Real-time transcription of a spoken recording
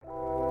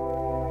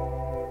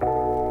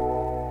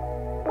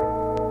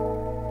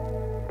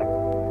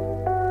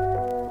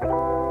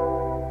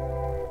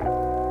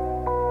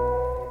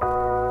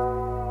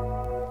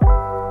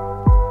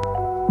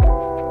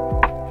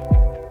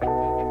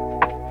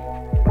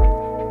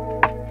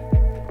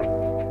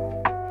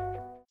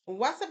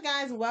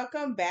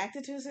welcome back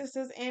to Two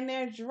Sisters and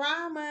Their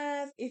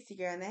Dramas. It's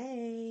your girl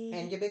Nay.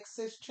 And your big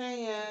sis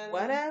Chan.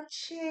 What up,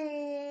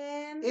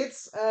 Chan?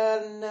 It's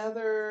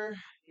another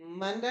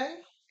Monday.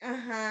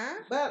 Uh-huh.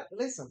 But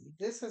listen,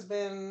 this has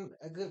been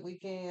a good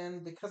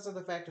weekend because of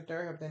the fact that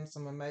there have been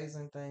some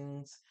amazing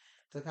things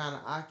to kind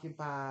of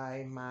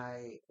occupy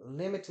my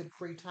limited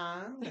free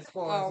time as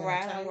far as All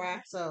entertainment.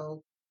 right.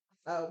 So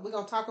we're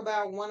gonna talk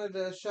about one of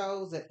the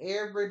shows that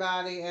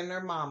everybody and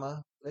their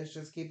mama, let's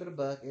just keep it a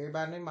buck,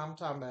 everybody and their mama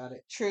talking about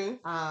it. True.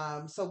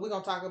 So we're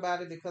gonna talk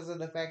about it because of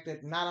the fact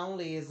that not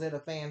only is it a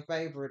fan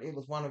favorite, it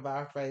was one of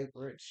our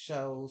favorite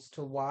shows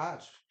to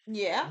watch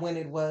Yeah. when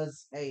it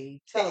was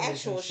a The television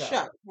actual show.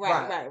 show.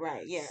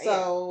 Right. Yeah.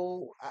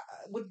 So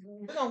we're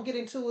gonna get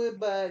into it,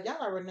 but y'all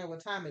already know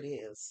what time it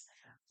is.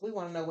 We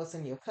want to know what's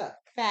in your cup.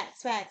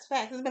 Facts. It's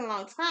been a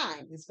long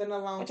time. It's been a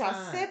long What y'all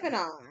time. sipping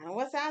on?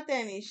 What's out there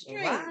in these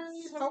streets? Right.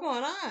 What's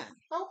going on?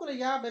 Hopefully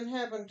y'all been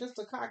having just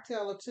a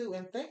cocktail or two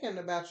and thinking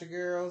about your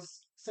girls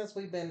since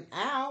we've been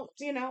out.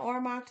 Or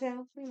a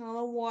mocktail, a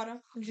little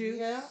water, juice.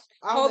 Yeah.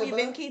 Hope you've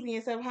been keeping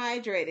yourself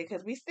hydrated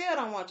because we still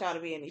don't want y'all to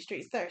be in these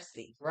streets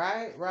thirsty.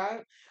 Right.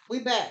 We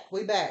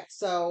back.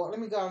 So let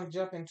me go and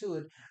jump into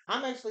it.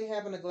 I'm actually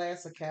having a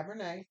glass of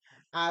Cabernet.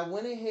 I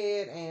went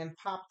ahead and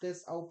popped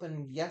this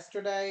open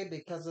yesterday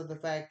because of the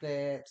fact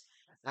that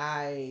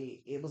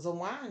it was a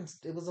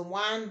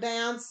wine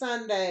down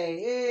Sunday.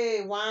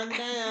 Hey, wine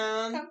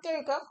down. Come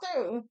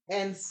through.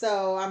 And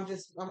so I'm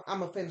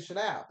gonna finish it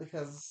out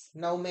because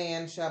no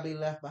man shall be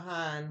left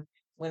behind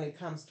when it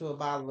comes to a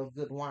bottle of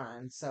good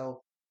wine.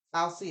 So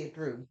I'll see it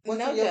through. What's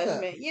no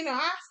judgment.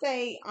 Cup? I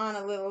stay on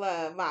a little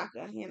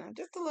vodka,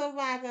 just a little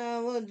vodka,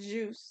 a little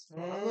juice, a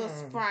little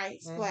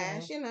Sprite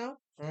splash,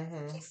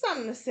 just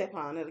something to sip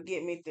on. It'll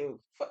get me through.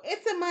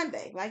 It's a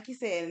Monday, like you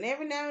said, and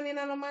every now and then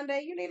on a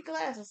Monday, you need a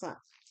glass or something.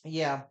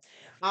 Yeah.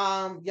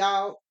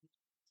 Y'all,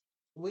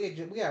 we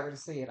already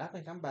said. I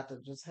think I'm about to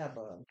just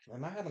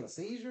am I having a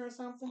seizure or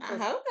something? I hope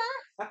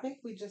not. I think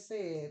we just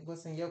said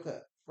what's in your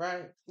cup,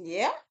 right?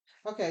 Yeah.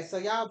 Okay, so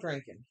y'all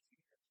drinking.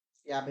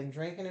 Y'all been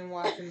drinking and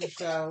watching the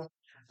show.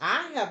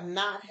 I have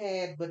not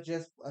had but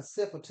just a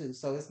sip or two,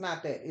 so it's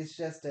not that. It's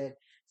just that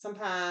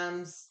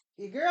sometimes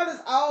your girl is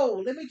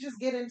old. Let me just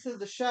get into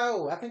the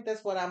show. I think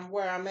that's where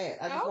I'm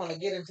at. I just want to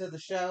get into the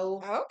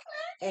show. Okay.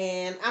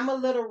 And I'm a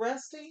little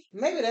rusty.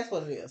 Maybe that's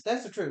what it is.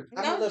 That's the truth.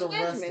 I'm a little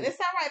rusty. It's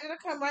all right. It'll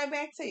come right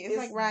back to you. It's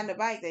like riding a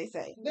bike, they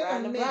say.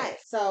 Riding a bike.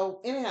 So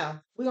anyhow,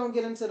 we're gonna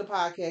get into the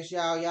podcast,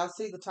 y'all. Y'all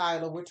see the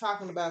title. We're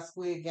talking about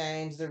Squid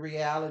Games, the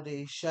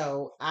reality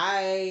show.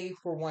 I,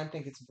 for one,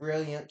 think it's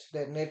brilliant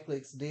that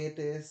Netflix did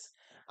this.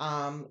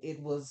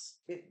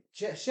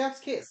 Chef's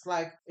kiss.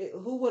 Like,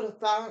 who would have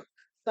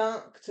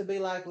thunk to be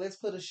like, let's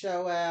put a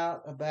show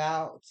out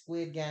about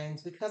Squid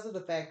Games, because of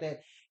the fact that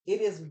it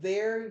is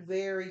very,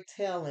 very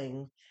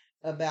telling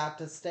about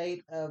the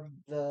state of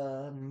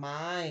the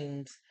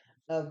mind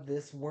of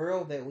this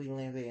world that we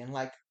live in.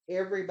 Like,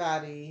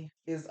 everybody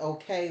is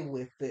okay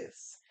with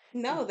this.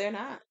 No, they're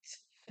not.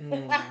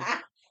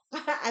 I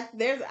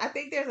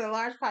think there's a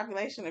large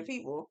population of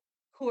people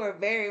who are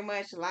very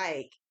much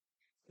like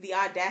the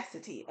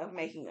audacity of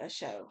making a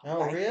show.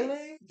 Oh, like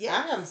really? Yeah.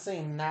 I haven't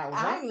seen not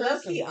one I'm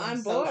low-key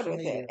on board with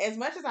it. As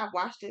much as I've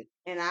watched it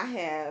and I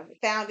have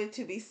found it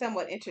to be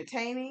somewhat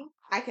entertaining,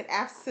 I could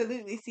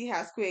absolutely see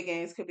how Squid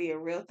Games could be a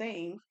real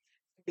thing.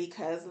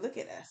 Because look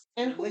at us.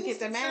 And look at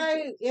the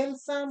magic. In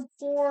some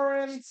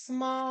foreign,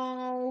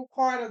 small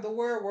part of the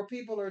world where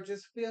people are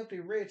just filthy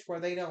rich, where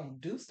they don't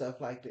do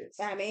stuff like this.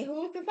 I mean,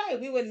 who's to say?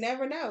 We would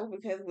never know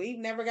because we've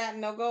never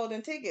gotten no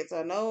golden tickets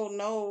or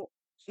no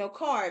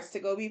cards to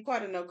go be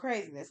part of no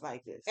craziness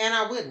like this. And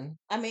I wouldn't.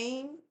 I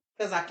mean,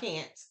 because I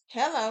can't.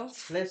 Hello.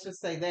 Let's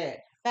just say that.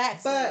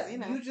 Facts, but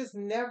you just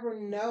never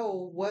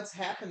know what's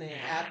happening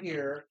out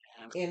here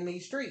in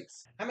these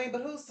streets. I mean,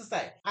 but who's to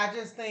say? I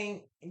just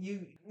think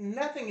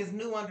nothing is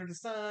new under the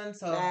sun.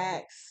 So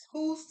Facts.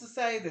 Who's to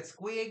say that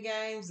Squid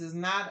Games is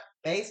not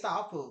based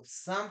off of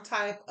some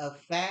type of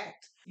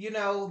fact,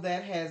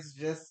 that has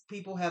just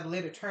people have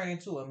let it turn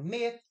into a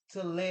myth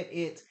to let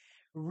it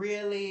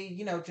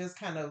really, just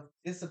kind of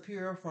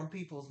disappear from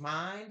people's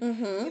mind.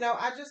 Mm-hmm.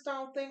 I just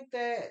don't think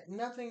that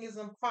nothing is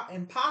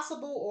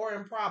impossible or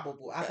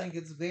improbable. I think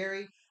it's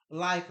very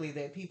likely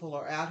that people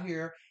are out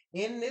here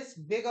in this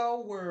big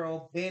old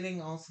world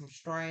betting on some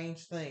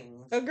strange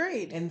things.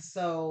 Agreed. And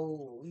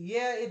so,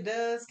 yeah, it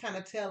does kind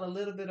of tell a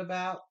little bit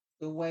about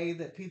the way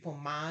that people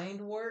mind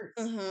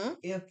works. Mm-hmm.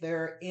 If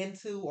they're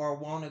into or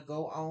want to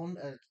go on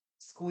a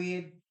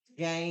Squid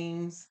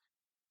Games,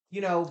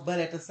 but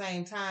at the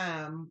same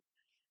time,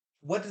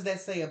 what does that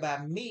say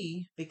about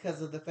me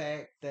because of the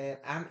fact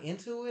that I'm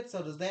into it?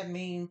 So does that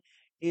mean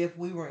if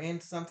we were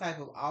in some type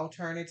of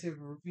alternative,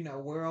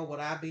 world, would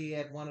I be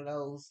at one of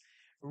those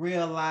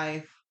real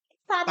life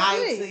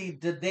fights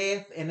to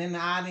death and in the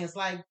audience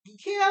like,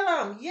 kill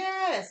him?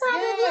 Yes.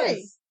 Probably.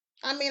 Yes.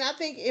 I mean, I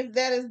think if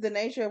that is the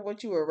nature of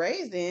what you were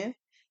raised in,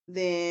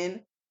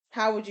 then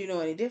how would you know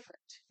any different?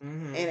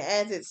 And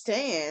as it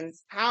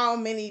stands, how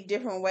many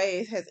different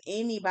ways has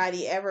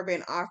anybody ever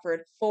been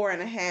offered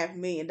 $4.5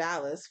 million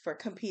for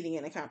competing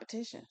in a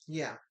competition?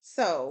 Yeah.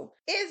 So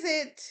is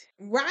it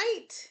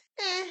right?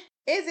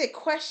 Is it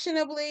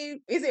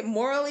questionably? Is it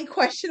morally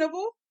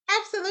questionable?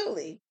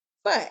 Absolutely.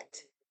 But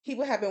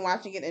people have been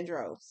watching it in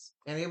droves.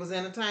 And it was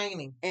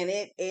entertaining. And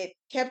it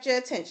kept your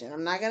attention.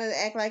 I'm not gonna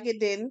act like it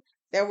didn't.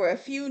 There were a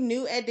few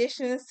new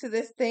additions to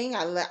this thing.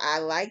 I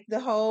like the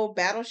whole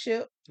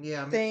battleship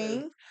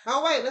thing.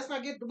 Oh wait, let's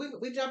not get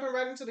we jumping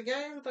right into the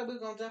game. I thought we were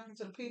gonna jump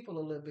into the people a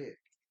little bit.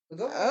 But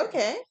go ahead.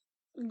 Okay,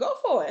 go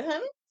for it,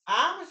 honey.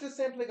 I was just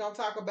simply gonna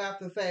talk about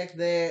the fact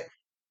that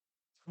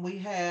we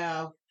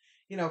have,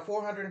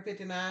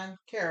 459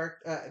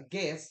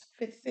 guests.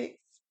 56.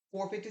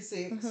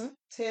 456,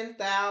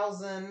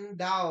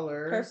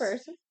 $10,000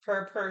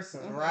 per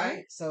person,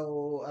 right?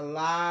 So a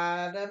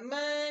lot of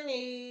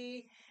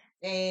money.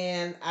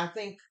 And I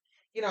think,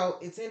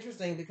 it's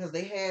interesting because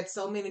they had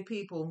so many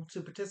people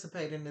to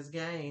participate in this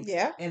game.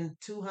 Yeah. And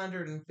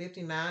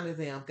 259 of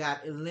them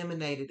got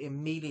eliminated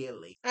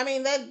immediately. I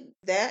mean,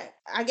 that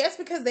I guess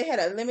because they had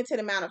a limited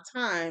amount of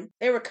time,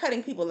 they were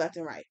cutting people left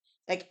and right.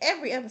 Like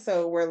every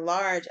episode were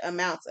large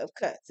amounts of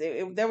cuts.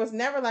 There was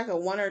never like a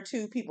 1 or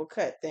 2 people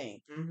cut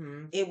thing.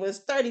 It was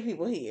 30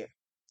 people here,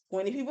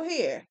 20 people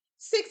here,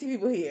 60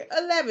 people here,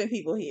 11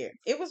 people here.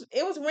 It was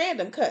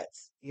random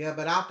cuts. Yeah,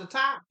 but off the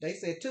top, they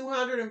said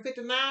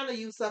 259 of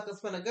you suckers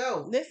finna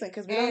go. Listen,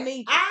 because we don't need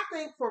you. I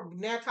think for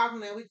now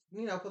talking that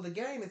for the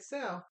game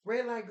itself,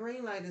 red light,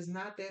 green light is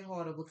not that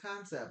hard of a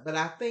concept. But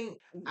I think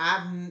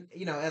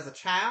as a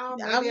child,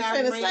 maybe I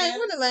was gonna say,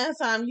 when the last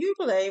time you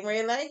played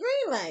red light,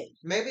 green light?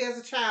 Maybe as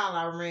a child,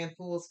 I ran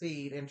full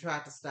speed and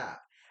tried to stop.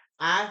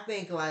 I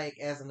think like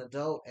as an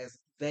adult, as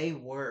they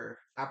were,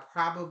 I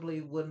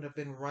probably wouldn't have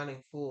been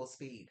running full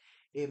speed.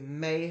 It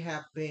may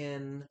have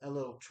been a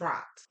little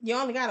trot. You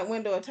only got a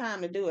window of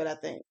time to do it, I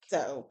think.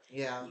 So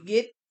yeah, you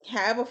get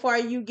however far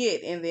you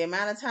get in the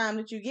amount of time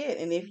that you get,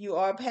 and if you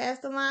are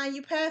past the line,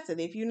 you pass it.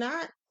 If you're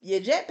not,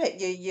 your jetpack,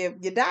 your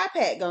die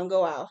pack gonna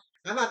go off.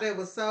 I thought that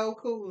was so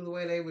cool the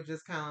way they were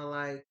just kind of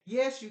like,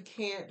 yes, you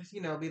can't,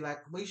 be like,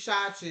 we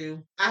shot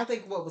you. I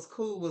think what was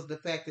cool was the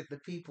fact that the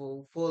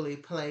people fully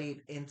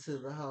played into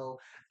the whole,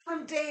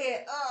 I'm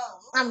dead. Oh,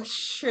 I'm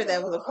sure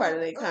that was a part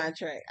of their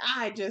contract.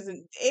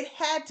 It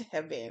had to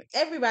have been.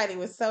 Everybody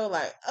was so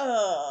like,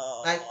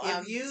 oh, like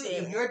if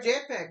your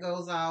jetpack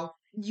goes off,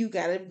 you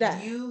gotta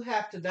die. You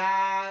have to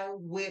die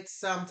with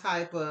some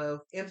type of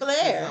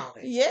Flare. on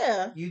it.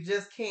 Yeah, you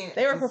just can't.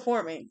 They were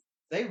performing.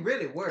 They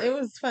really were. It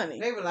was funny.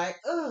 They were like,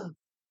 you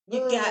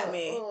got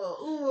me.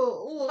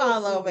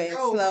 Fall over in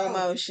slow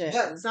motion.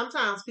 But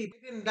sometimes people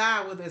didn't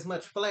die with as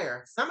much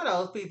flair. Some of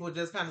those people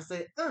just kind of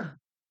said,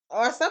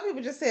 Or some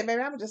people just said,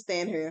 baby, I'm just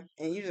stand here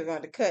and you're just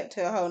going to cut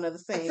to a whole nother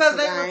scene. Because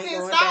they were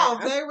pissed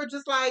off. They were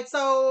just like,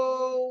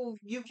 so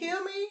you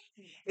kill me?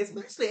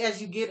 Especially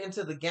as you get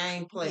into the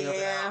gameplay of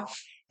it all.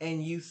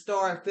 And you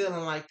start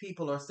feeling like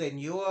people are setting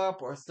you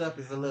up or stuff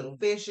is a little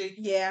fishy.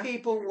 Yeah.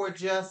 People were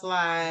just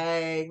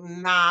like,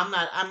 nah,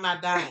 I'm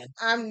not dying.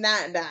 I'm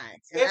not dying.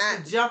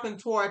 Especially jumping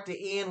toward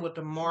the end with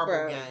the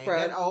marble game.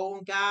 That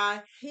old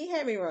guy. He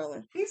had me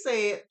rolling. He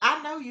said,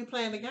 I know you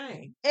playing the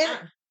game.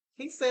 And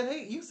he said,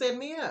 hey, you set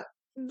me up.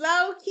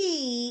 Low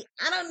key,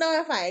 I don't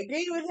know if I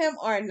agree with him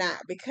or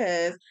not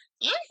because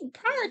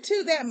prior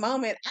to that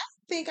moment, I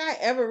don't think I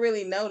ever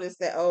really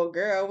noticed that old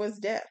girl was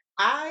deaf.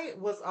 I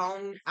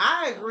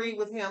agree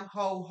with him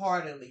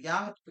wholeheartedly.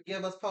 Y'all have to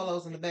forgive us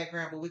polos in the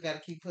background, but we got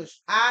to keep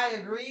pushing. I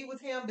agree with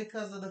him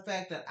because of the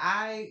fact that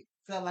I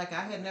felt like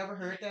I had never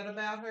heard that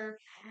about her.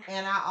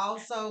 And I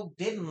also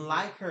didn't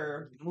like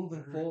her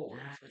moving forward.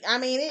 I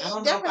mean, I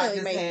don't know if I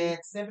just had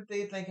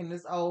sympathy thinking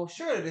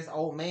surely this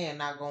old man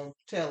not going to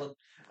tell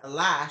a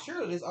lie.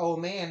 Surely this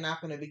old man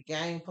not going to be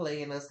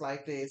gameplaying us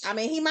like this. I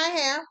mean, he might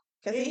have.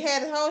 Because he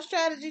had his whole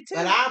strategy too.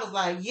 But I was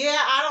like, yeah,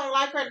 I don't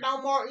like her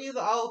no more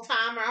either, old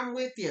timer. I'm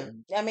with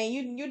you. I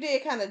mean, you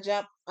did kind of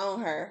jump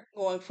on her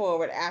going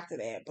forward after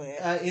that. But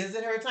is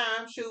it her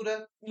time,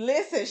 shooter?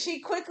 Listen, she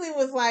quickly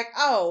was like,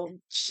 oh,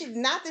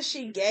 not that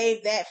she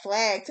gave that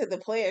flag to the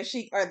player,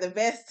 or the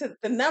vest to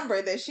the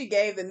number that she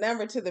gave the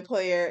number to the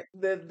player,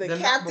 the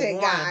captain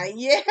guy.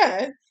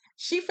 Yeah.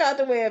 She felt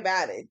the way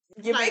about it.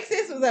 Your big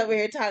sis was over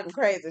here talking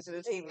crazy to the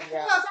TV. Because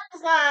I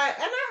was like,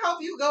 and I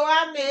hope you go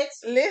out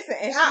next. Listen,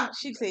 and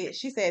she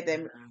said that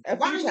a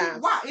few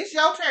times. It's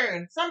your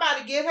turn.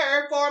 Somebody get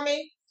her for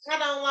me. I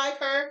don't like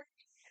her.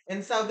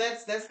 And so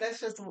that's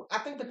just, I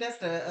think that's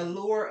the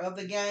allure of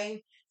the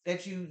game,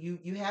 that you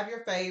have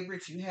your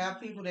favorites, you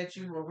have people that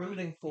you were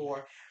rooting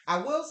for.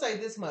 I will say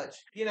this much,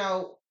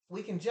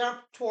 we can jump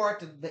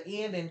toward the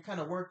end and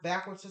kind of work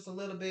backwards just a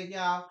little bit,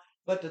 y'all.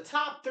 But the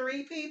top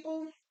 3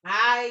 people,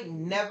 I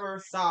never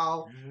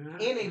saw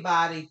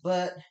anybody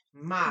but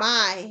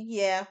Mai.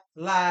 Yeah.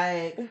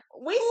 Like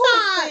we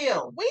saw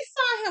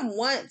him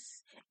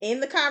once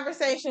in the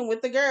conversation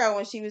with the girl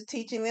when she was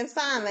teaching them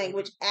sign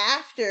language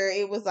after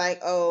it was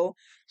like, oh,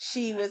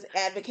 she was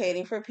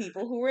advocating for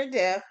people who were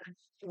deaf.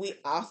 we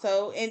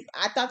also, and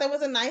I thought that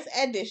was a nice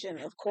addition,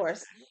 of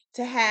course,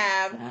 to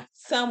have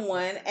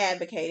someone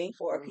advocating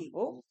for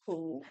people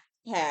who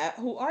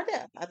are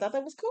deaf. I thought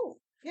that was cool.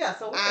 Yeah,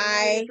 so we have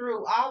made it I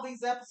through all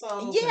these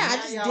episodes, Yeah, and I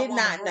now just y'all did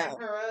want to not bring know.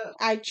 her up.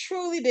 I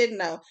truly didn't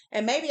know,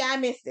 and maybe I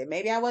missed it.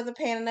 Maybe I wasn't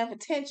paying enough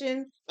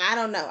attention. I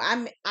don't know.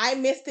 I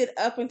missed it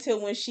up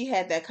until when she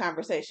had that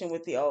conversation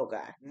with the old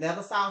guy.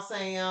 Never saw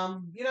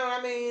Sam. You know what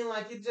I mean?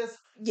 Like it just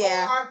who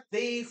Yeah, are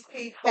these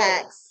people?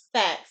 facts,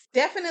 facts.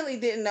 Definitely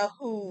didn't know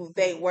who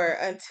they were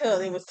until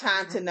it was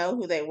time to Mhm. know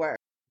who they were.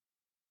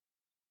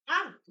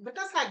 But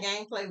that's how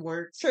gameplay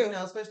works, True.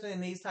 especially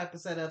in these type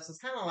of setups. It's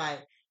kind of like,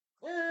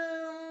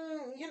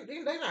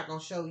 they're not gonna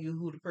show you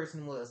who the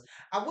person was.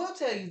 I will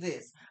tell you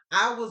this: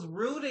 I was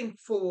rooting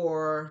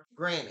for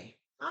Granny.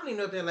 I don't even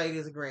know if that lady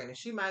is a granny.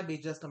 She might be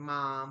just a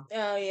mom,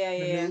 Oh yeah,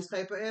 the yeah,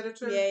 newspaper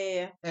editor, yeah,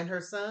 yeah. and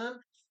her son.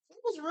 I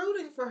was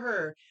rooting for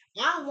her.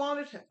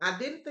 I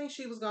didn't think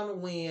she was going to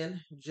win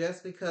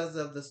just because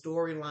of the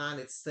storyline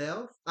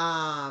itself.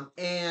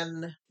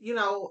 And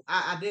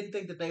I didn't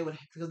think that they would,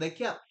 because they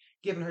kept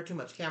giving her too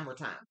much camera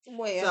time.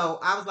 Well, So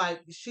I was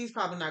like, she's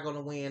probably not going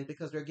to win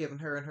because they're giving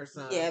her and her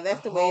son yeah, a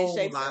that's the way it whole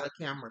shapes lot up. of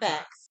camera time.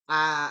 Facts.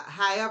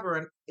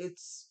 However,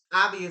 it's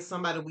obvious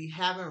somebody we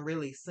haven't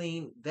really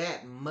seen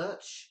that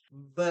much,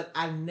 but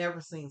I've never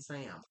seen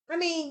Sam. I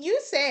mean, you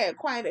said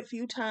quite a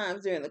few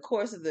times during the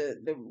course of the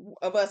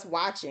of us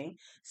watching,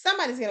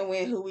 somebody's gonna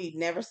win who we've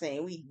never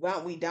seen. We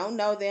don't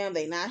know them.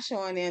 They not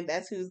showing them.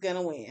 That's who's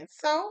gonna win.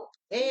 So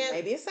And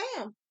maybe it's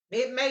Sam.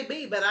 it may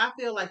be, but I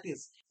feel like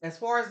this. As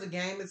far as the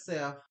game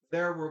itself,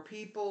 there were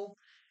people,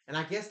 and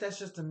I guess that's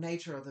just the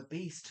nature of the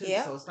beast too.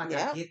 Yep. So it's like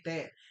I Yep. get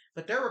that.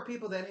 But there were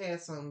people that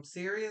had some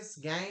serious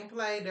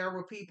gameplay. There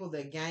were people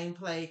that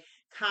gameplay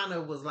kind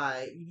of was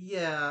like,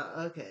 yeah,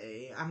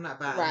 okay, I'm not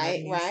buying Right.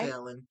 nothing you Right.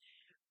 selling.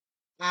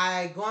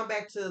 Going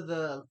back to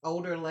the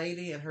older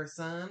lady and her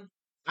son,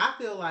 I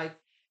feel like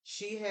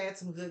she had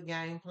some good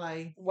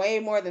gameplay. Way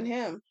more than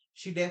him.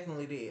 She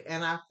definitely did.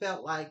 And I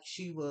felt like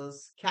she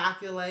was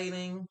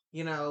calculating.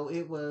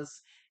 It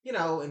was,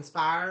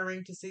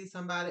 inspiring to see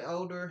somebody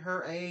older,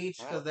 her age,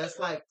 because that's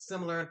like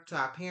similar to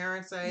our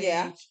parents'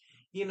 Yeah.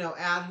 age,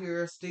 out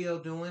here still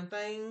doing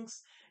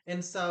things.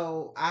 And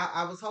so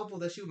I was hopeful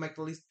that she would make at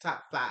least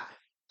top five.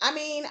 I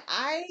mean,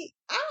 I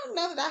don't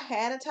know that I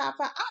had a top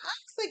five.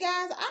 Honestly,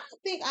 guys, I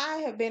don't think I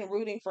have been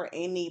rooting for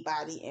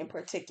anybody in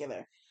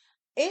particular.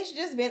 It's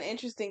just been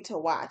interesting to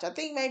watch. I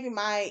think maybe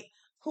my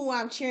who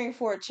I'm cheering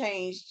for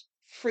changed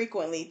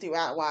frequently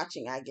throughout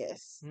watching, I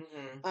guess.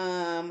 Mm-mm.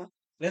 Um,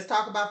 Let's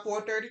talk about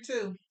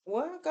 432.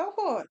 well, go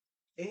for it.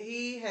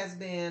 He has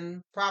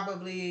been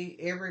probably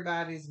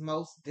everybody's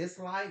most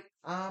disliked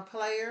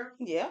player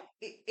Yeah.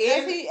 in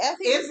As he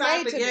was inside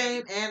made the to be.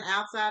 game and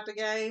outside the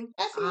game.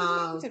 As he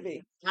was made to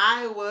be.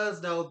 I was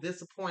though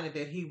disappointed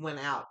that he went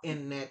out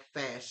in that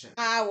fashion.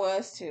 I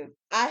was too.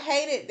 I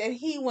hated that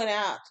he went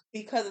out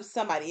because of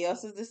somebody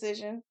else's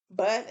decision.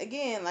 But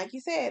again, like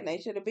you said,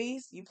 nature of the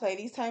beast, you play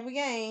these type of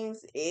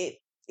games,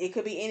 it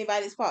could be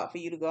anybody's fault for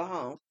you to go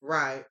home.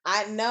 Right.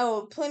 I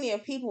know plenty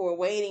of people were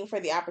waiting for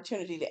the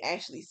opportunity to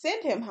actually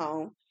send him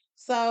home.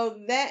 So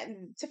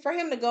for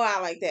him to go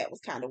out like that was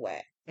kind of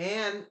whack.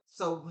 And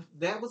so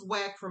that was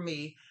whack for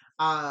me.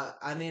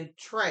 And then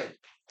Trey,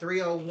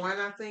 301,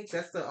 I think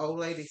that's the old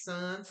lady's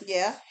son.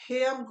 Yeah.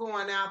 Him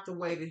going out the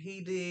way that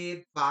he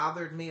did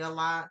bothered me a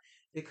lot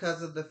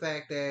because of the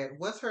fact that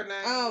what's her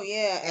name? Oh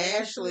yeah,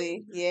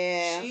 Ashley. Ashley.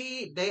 Yeah.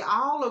 They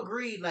all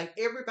agreed like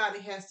everybody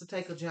has to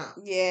take a jump.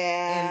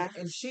 Yeah.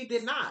 And she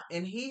did not.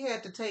 And he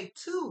had to take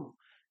two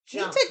He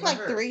jumps took for like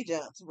her. 3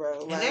 jumps,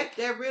 bro. And Like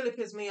that really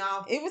pissed me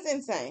off. it was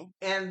insane.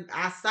 And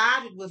I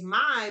sided with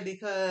Mai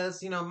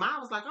because, Mai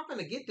was like, I'm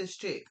gonna get this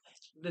chick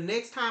the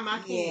next time I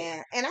can.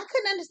 Yeah. And I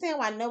couldn't understand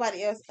why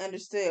nobody else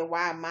understood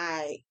why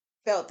Mai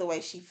felt the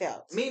way she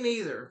felt. Me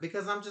neither,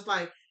 because I'm just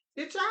like,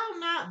 did y'all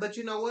not? But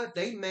you know what?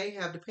 They may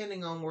have,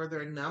 depending on where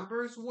their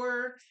numbers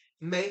were,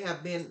 may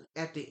have been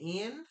at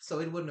the end, so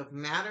it wouldn't have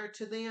mattered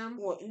to them.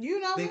 Well, you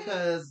know what?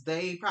 Because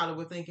they probably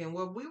were thinking,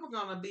 well, we were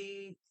gonna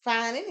be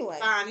Fine anyway.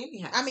 fine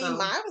anyhow. I mean, So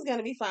mine was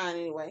gonna be fine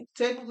anyway.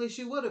 technically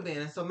she would have been.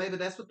 And so maybe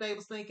that's what they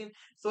was thinking.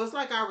 So it's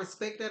like I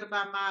respect that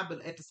about Mai,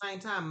 but at the same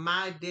time,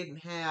 Mai didn't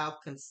have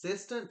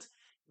consistent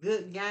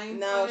good gameplay.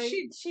 No,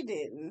 she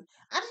didn't.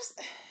 I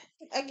just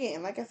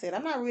again, like I said,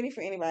 I'm not rooting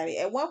for anybody.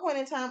 At one point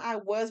in time, I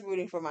was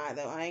rooting for mine,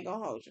 though. I ain't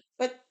gonna hold you,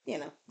 but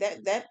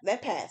that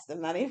passed.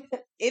 I'm not even.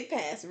 It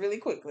passed really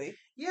quickly.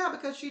 Yeah,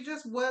 because she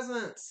just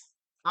wasn't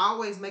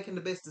always making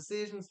the best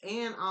decisions,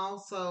 and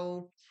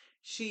also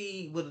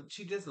she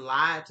just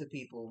lied to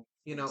people,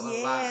 a lot.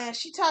 Yeah,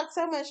 she talked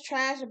so much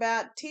trash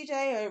about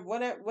TJ or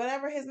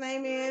whatever his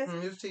name is,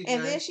 It was TJ.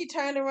 and then she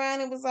turned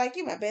around and was like,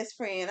 "You my best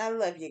friend. I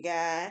love you,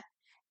 guy."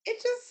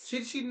 It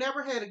just She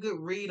never had a good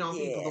read on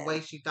people the yeah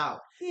way she thought.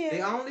 The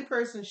yeah only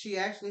person she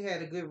actually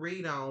had a good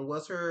read on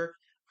was her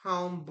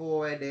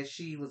homeboy that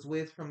she was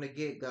with from the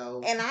get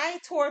go. And I,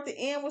 toward the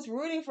end, was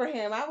rooting for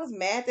him. I was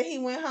mad that he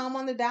went home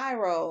on the die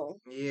roll.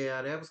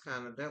 Yeah, that was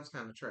kind of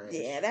trash.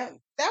 Yeah, that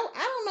I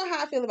don't know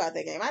how I feel about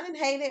that game. I didn't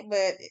hate it,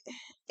 but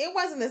it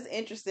wasn't as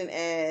interesting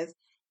as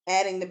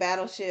adding the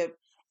battleship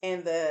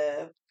and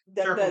Circle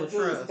the of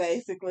goose, Trust.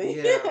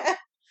 basically. Yeah.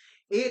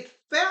 It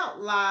felt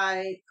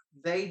like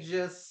they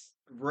just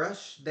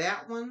rushed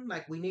that one.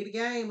 Like, we need a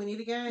game, we need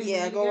a game, we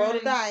Yeah, need a go roll the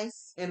game.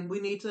 dice. And we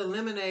need to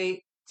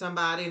eliminate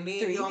somebody. And then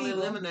you 3 only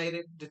people.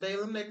 eliminated, did they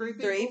eliminate 3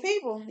 people? 3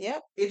 people.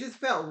 Yep. It just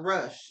felt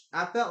rushed.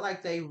 I felt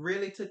like they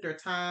really took their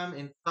time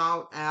and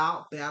thought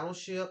out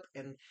Battleship,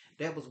 and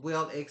that was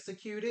well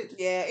executed.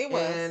 Yeah, it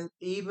was. And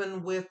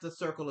even with the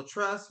Circle of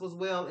Trust was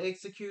well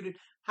executed.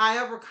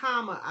 However,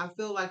 I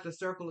feel like the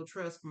Circle of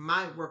Trust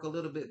might work a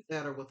little bit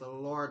better with a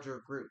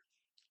larger group.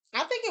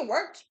 I think it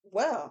worked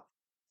well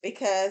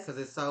because Because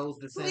it sows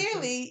dissension.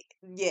 clearly,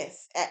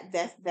 yes,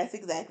 that's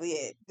exactly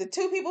it. The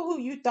 2 people who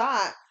you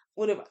thought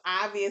would have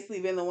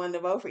obviously been the one to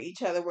vote for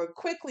each other were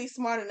quickly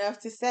smart enough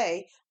to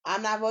say,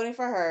 "I'm not voting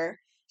for her.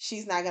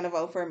 She's not going to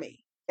vote for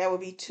me." That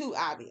would be too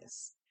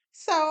obvious.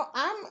 So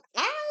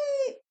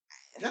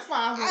That's why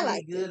I I wouldn't be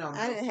liked it. good on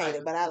I those didn't hate type it,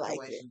 of but I liked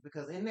it. situations,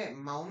 because in that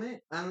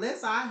moment,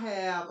 unless I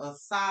have a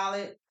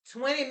solid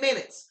 20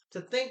 minutes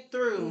to think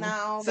through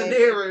No, baby.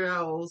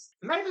 scenarios,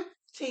 maybe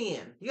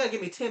 10. You gotta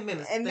give me 10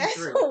 minutes to And think that's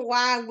through.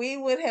 why we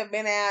would have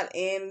been out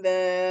in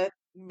the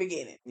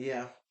beginning.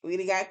 Yeah. We'd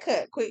have got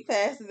cut quick,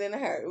 fast, and in a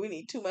hurry. We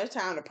need too much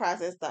time to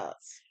process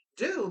thoughts.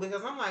 Do,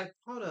 because I'm like,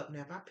 hold up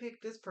now. If I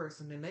pick this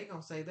person, then they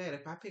gonna say that.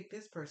 If I pick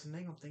this person,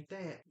 they gonna think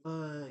that.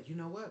 But you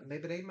know what?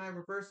 Maybe they might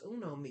reverse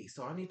Uno me,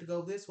 so I need to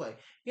go this way.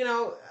 You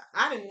know,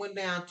 I didn't went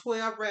down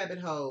 12 rabbit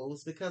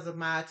holes because of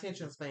my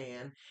attention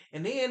span.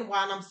 And then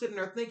while I'm sitting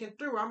there thinking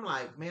through, I'm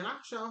like, man, I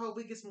sure hope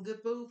we get some good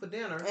food for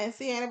dinner. And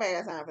see, anybody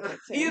got time for that.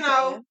 You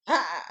know,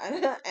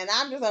 and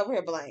I'm just over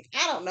here blank.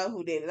 I don't know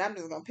who did it. I'm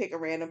just gonna pick a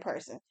random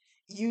person.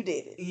 You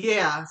did it.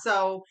 yeah.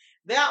 So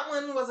that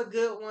one was a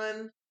good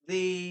one.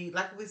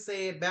 Like we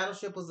said,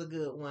 Battleship was a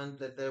good one.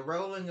 The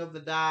rolling of the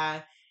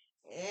die,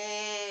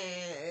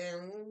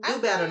 do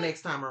better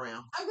next time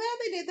around. I'm glad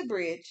they did the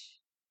bridge.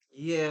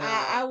 Yeah.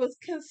 I was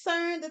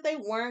concerned that they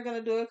weren't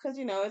gonna do it because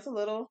it's a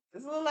little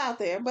out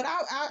there, but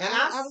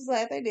I was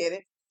glad they did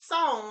it. Saw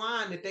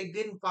online that they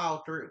didn't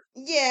fall through.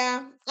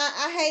 Yeah,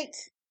 I hate.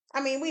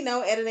 I mean, we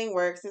know editing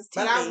works. It's TV.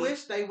 But I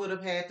wish they would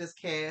have had this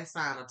cast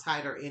sign a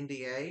tighter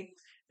NDA,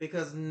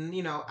 because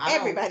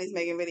everybody's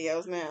making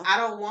videos now. I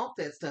don't want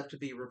that stuff to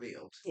be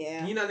revealed.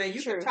 Yeah, now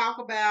you can talk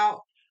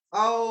about,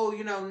 oh,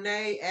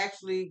 Nay,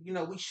 actually,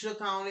 we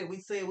shook on it. We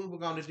said we were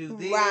going to do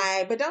this.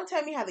 Right, but don't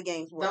tell me how the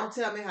games work. Don't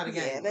tell me how the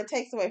games work. That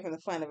takes away from the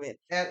fun of it.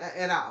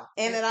 At all.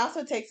 And it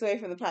also takes away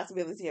from the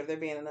possibility of there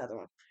being another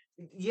one.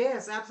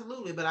 Yes,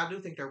 absolutely, but I do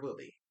think there will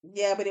be.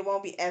 Yeah, but it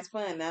won't be as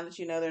fun now that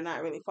they're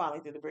not really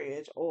falling through the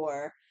bridge,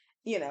 or,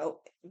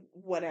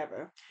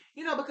 whatever.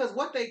 Because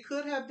what they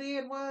could have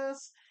did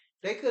was,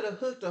 they could have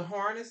hooked a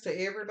harness to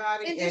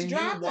everybody and you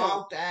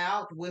walked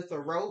out with a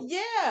rope.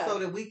 Yeah. So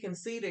that we can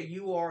see that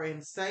you are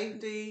in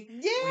safety.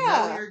 Yeah. We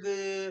know you're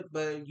good,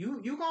 but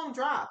you gonna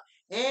drop.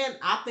 And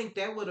I think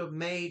that would have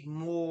made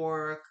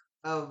more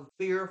of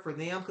fear for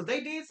them, because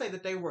they did say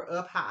that they were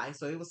up high,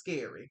 so it was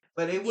scary.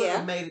 But it would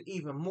have made it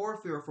even more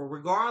fearful,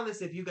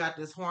 regardless if you got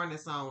this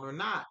harness on or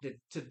not.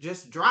 To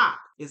just drop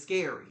is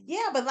scary.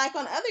 Yeah, but like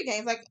on other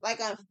games,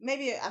 like on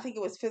maybe I think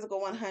it was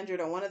Physical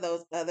 100 or one of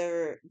those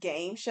other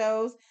game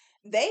shows,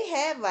 they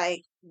had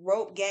like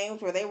rope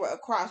games where they were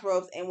across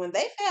ropes, and when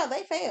they fell,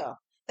 they fell.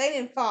 They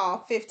didn't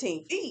fall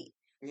 15 feet.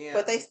 Yeah.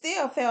 But they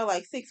still fell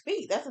like 6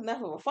 feet. That's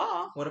enough of a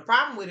fall. Well, the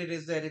problem with it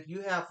is that if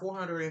you have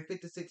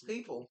 456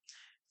 people,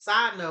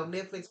 side note,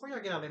 Netflix, where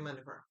y'all get all that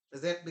money from?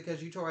 Is that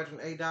because you charging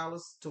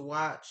 $8 to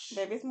watch?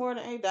 Baby, it's more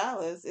than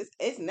 $8.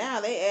 It's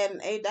now they adding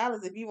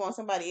 $8 if you want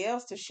somebody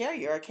else to share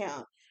your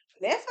account.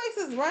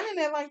 Netflix is running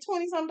at like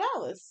 $20-some.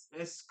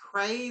 It's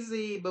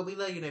crazy, but we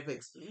love you,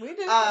 Netflix. We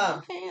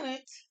just paying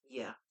it.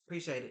 Yeah,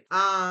 appreciate it.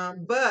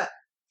 But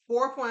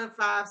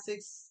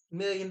 $4.56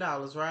 million,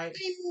 right?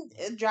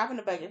 It's dropping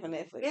the bucket for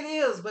Netflix. It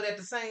is, but at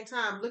the same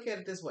time, look at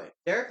it this way.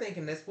 They're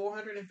thinking there's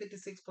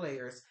 456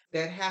 players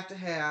that have to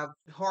have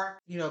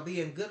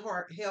be in good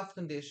heart health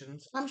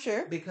conditions. I'm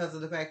sure. Because of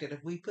the fact that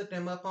if we put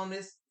them up on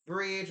this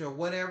bridge or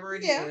whatever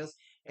it is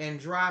and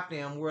drop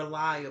them, we're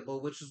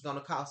liable, which is going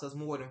to cost us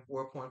more than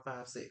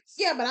 4.56.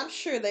 Yeah, but I'm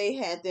sure they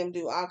had them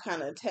do all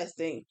kind of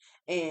testing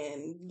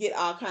and get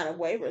all kind of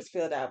waivers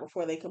filled out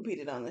before they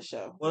competed on the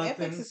show. Well,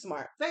 Netflix is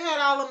smart. They had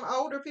all them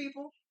older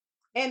people.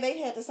 And they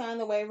had to sign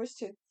the waivers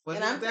too. Well,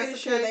 and I'm pretty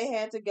sure they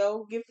had to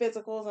go get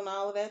physicals and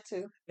all of that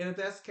too. And if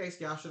that's the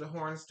case, y'all should have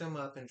harnessed them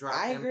up and dropped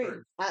them. I agree.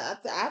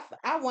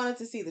 I wanted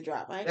to see the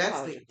drop.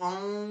 That's the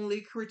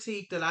only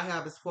critique that I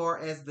have as far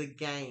as the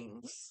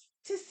games.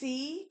 To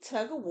see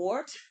tug of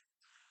war.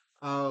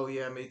 Oh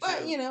yeah, me too.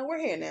 But we're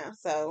here now.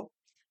 So,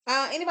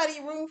 anybody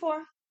you rooting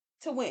for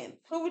to win?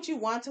 Who would you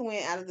want to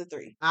win out of the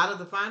 3? Out of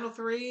the final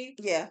 3?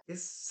 Yeah,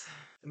 it's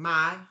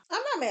Mai.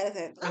 I'm not mad at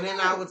that. And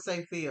then I would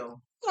say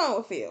Phil. going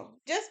with Phil.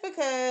 Just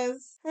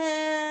because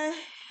I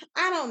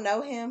don't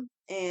know him.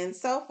 And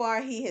so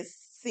far, he has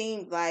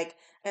seemed like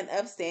an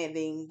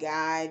upstanding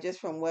guy just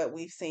from what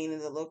we've seen in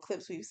the little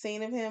clips we've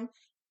seen of him.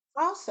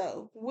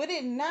 Also, would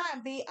it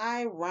not be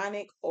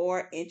ironic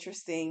or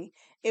interesting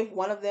if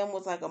one of them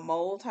was like a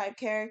mole type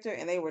character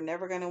and they were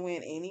never going to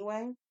win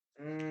anyway?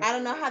 I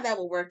don't know how that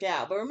would work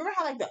out. But remember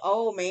how like the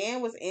old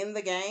man was in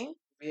the game?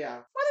 Yeah.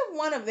 What if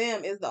one of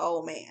them is the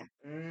old man?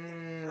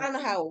 I don't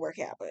know how it would work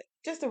out, but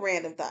just a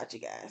random thought, you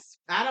guys.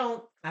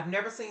 I've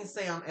never seen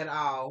Sam at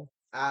all,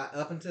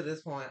 up until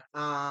this point.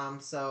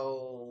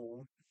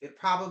 So it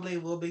probably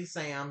will be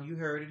Sam. You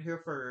heard it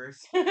here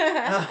first.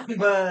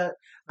 But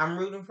I'm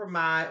rooting for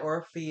Mai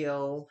or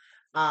Phil.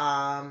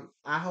 I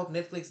hope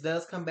Netflix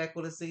does come back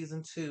with a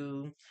season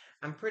 2.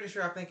 I'm pretty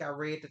sure, I think I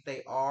read that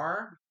they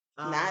are.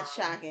 Not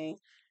shocking.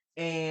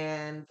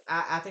 And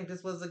I think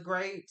this was a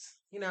great,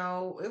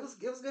 it was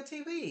good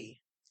TV.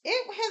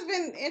 It has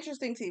been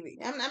interesting TV.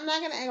 I'm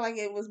not gonna act like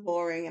it was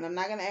boring, and I'm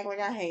not gonna act like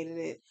I hated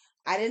it.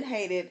 I didn't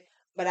hate it,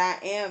 but I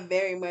am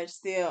very much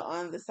still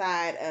on the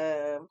side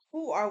of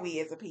who are we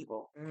as a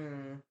people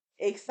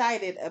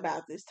excited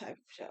about this type of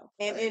show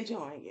and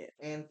enjoying it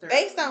And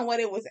based thirdly, on what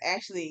it was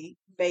actually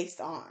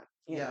based on.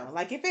 You yeah. know,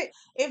 like if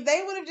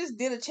they would have just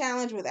did a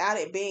challenge without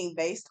it being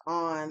based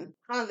on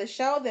the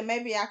show, then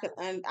maybe I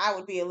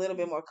would be a little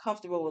bit more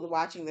comfortable with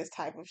watching this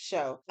type of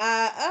show.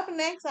 Up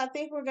next, I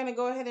think we're gonna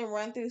go ahead and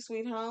run through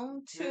Sweet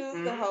Home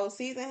 2. The whole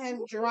season has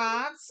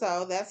dropped,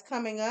 so that's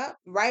coming up.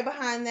 Right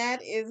behind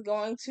that is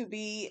going to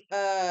be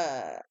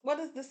what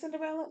is the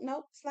Cinderella?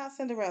 Nope, it's not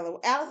Cinderella.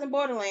 Alice in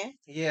Borderland.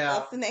 Yeah.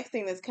 That's the next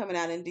thing that's coming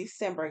out in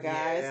December,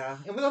 guys. Yeah.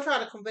 And we're gonna try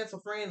to convince a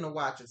friend to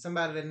watch it.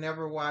 Somebody that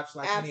never watched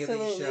like any of these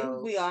Absolutely,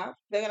 shows. we are.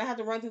 They're gonna have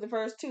to run through the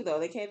first 2 though.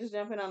 They can't just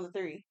jump in on the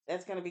 3.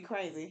 That's gonna be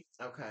crazy.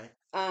 Okay.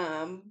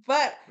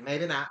 But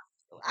Maybe not.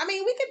 I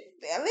mean, we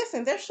could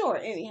listen. They're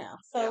short anyhow,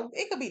 so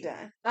it could be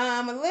done.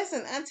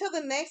 Listen. Until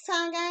the next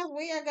time, guys,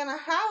 we are gonna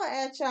holler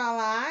at y'all.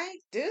 Like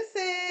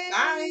deuces.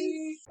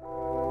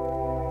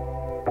 Bye.